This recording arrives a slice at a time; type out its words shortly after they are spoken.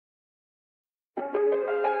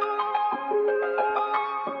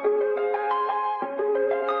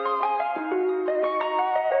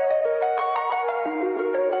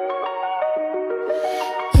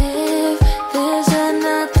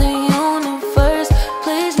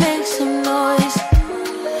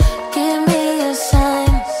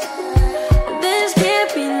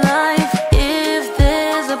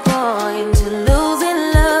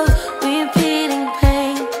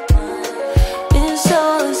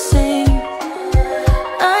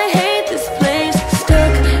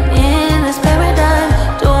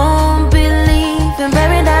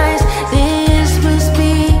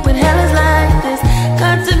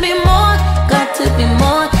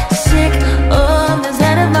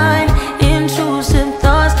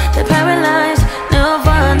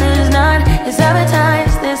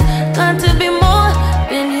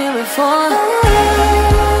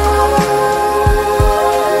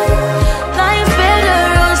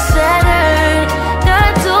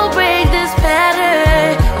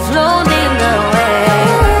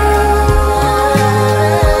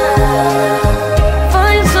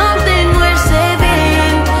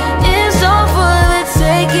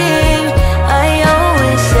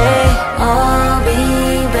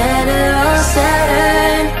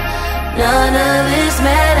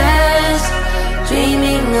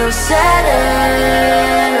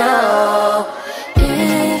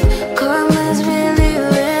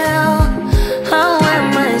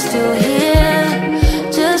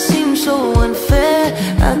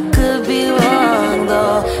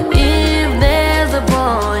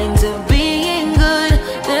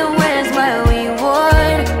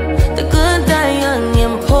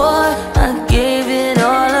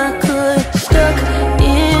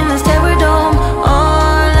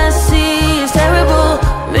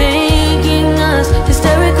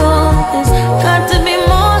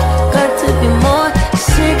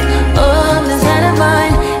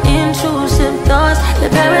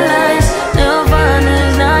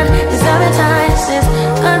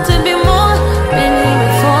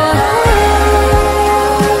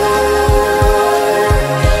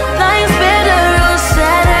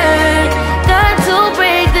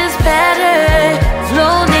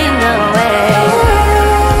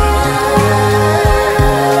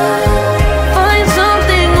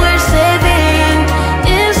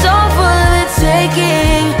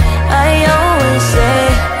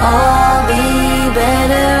all be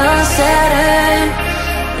better on Saturn.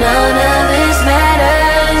 None of this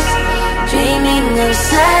matters. Dreaming of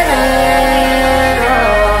Saturn.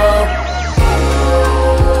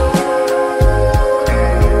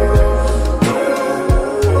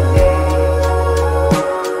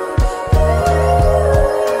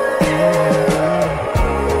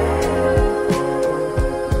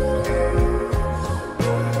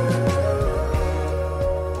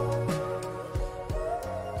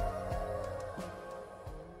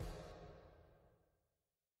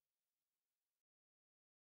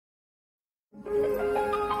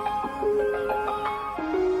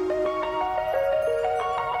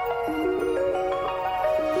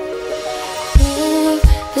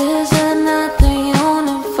 There's another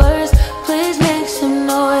universe, please make some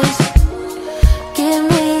noise. Give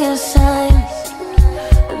me a sign.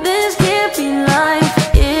 This can't be life.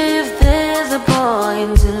 If there's a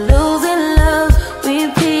point to losing love,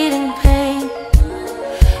 repeating pain,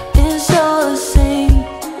 it's all the same.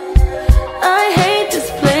 I hate this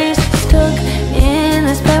place, stuck in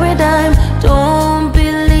this paradigm. Don't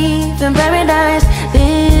believe in paradise.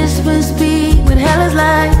 This must be what hell is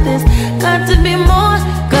like. This got to be more,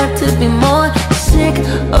 got to be more. Sick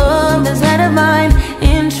of this head of mine.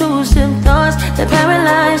 Intrusive thoughts that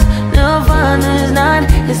paralyze. Nirvana is not,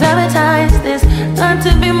 it's advertised. This got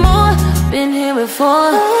to be more, been here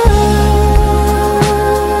before.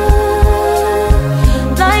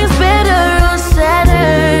 Life's better on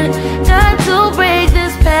Saturn. Got to break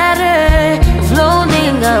this pattern,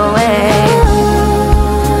 floating away.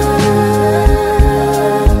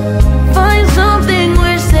 Find something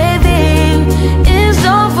worth saving. It's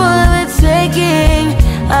all for the taking.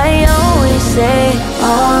 I always say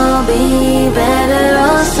I'll be better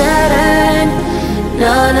on Saturn.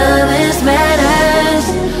 None of this matters.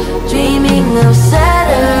 Dreaming of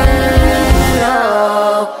Saturn.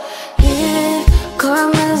 Oh, yeah,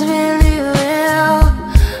 karma's really real.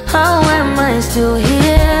 How am I still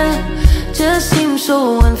here? Just seems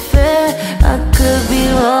so unfair. I could be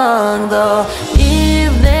wrong though.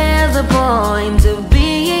 If there's a point to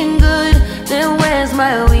being good, then where's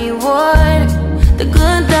my reward? The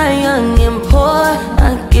good die young and poor.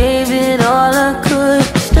 I gave it all I could.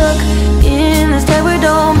 Stuck in this terror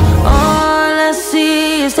dome. All I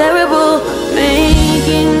see is terrible,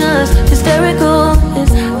 making us hysterical.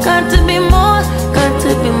 It's got to be more, got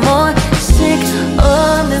to be more. Sick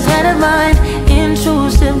of this head of mine.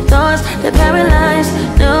 Intrusive thoughts that paralyze.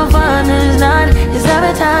 Nirvana is not, it's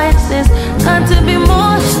advertised. It's got to be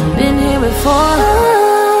more, been here before.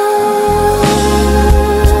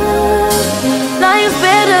 Life's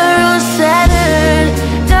better on Saturn.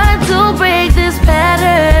 Got to break this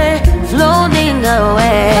pattern, floating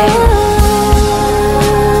away.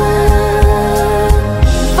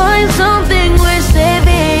 Find something worth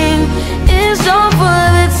saving. It's all for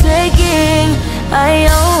the taking. I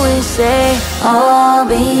always say I'll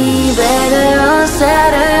be better on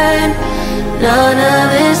Saturn. None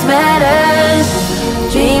of this matters.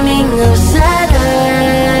 Dreaming of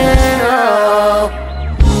Saturn. Oh.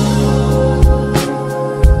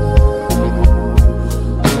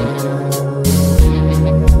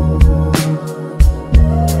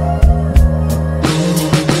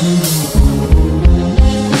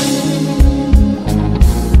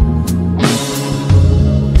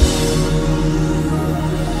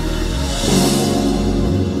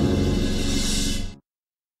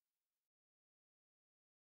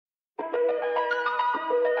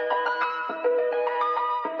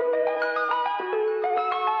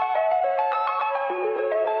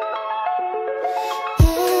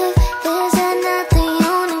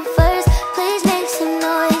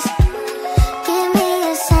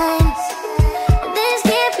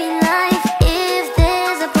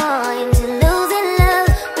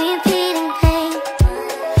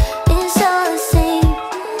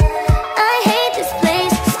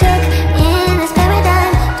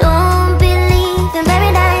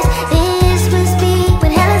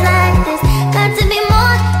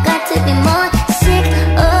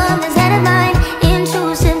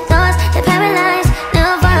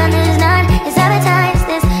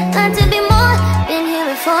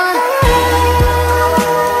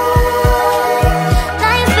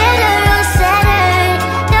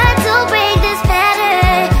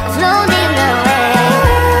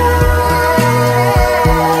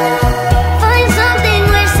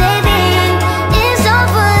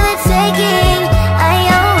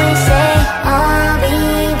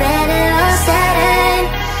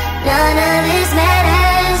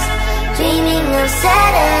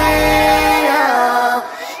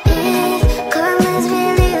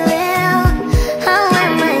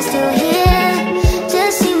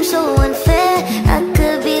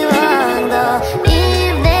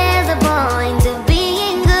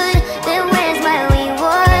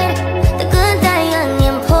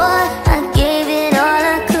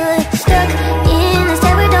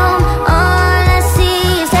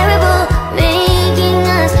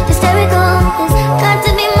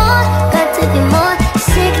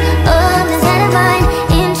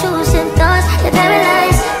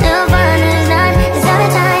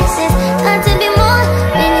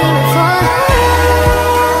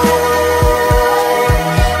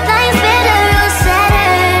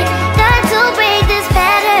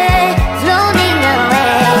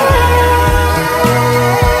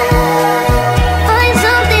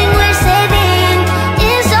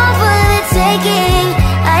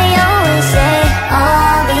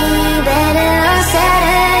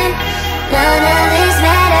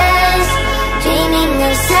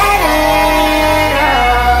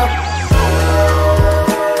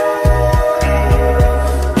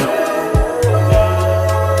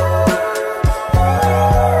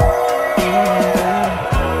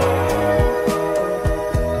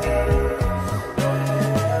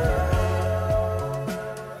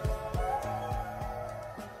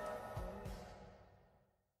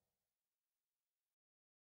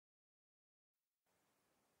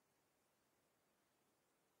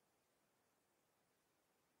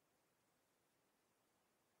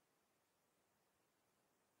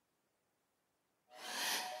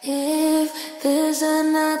 If there's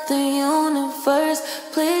another universe,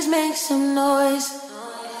 please make some noise.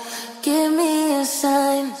 Give me a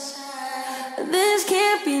sign. This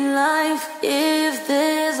can't be life. If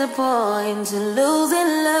there's a point to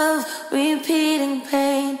losing love, repeating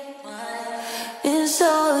pain, it's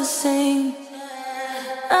all the same.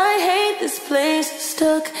 I hate this place,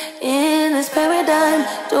 stuck in this paradigm.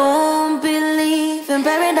 Don't believe in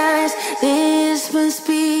paradise. This must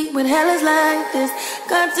be when hell is like this.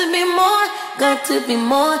 Got to be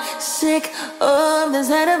more sick of this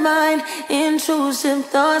head of mine. Intrusive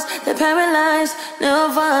thoughts that paralyze.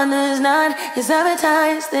 Nirvana is not, it's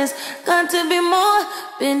advertised. There's got to be more,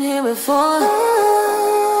 been here before.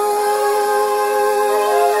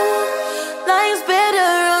 Life's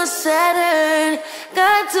better on Saturn.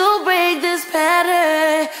 Got to break this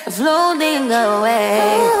pattern, floating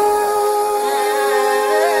away.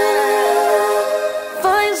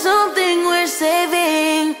 Find something worth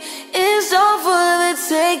saving. It's all for the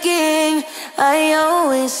taking. I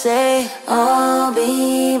always say I'll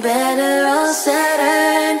be better on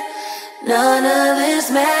Saturn. None of this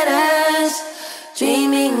matters.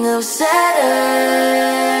 Dreaming of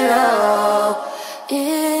Saturn. Oh,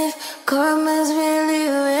 if karma's really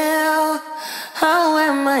real, how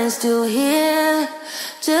am I still here?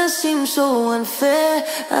 Just seems so unfair.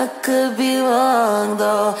 I could be wrong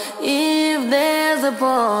though. If there's a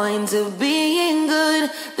point to being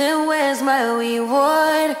good, then where's my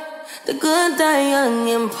reward? The good die young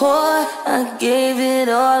and poor. I gave it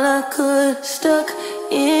all I could. Stuck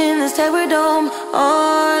in this terror dome.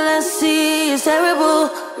 All I see is terrible,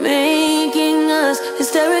 making us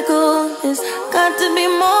hysterical. There's got to be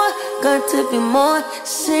more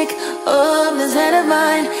sick of this head of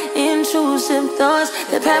mine. Intrusive thoughts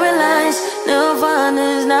that paralyze. Nirvana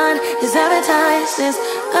is not, it's advertised. There's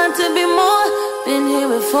got to be more, been here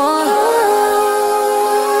before.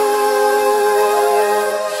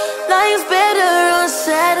 Life's better on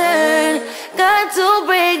Saturn. Got to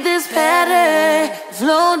break this pattern,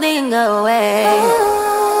 floating away.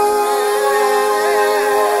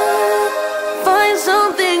 Find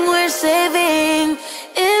something worth saving.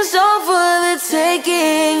 It's all for the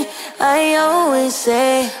taking. I always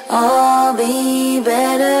say I'll be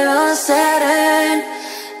better on Saturn.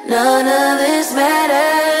 None of this matters.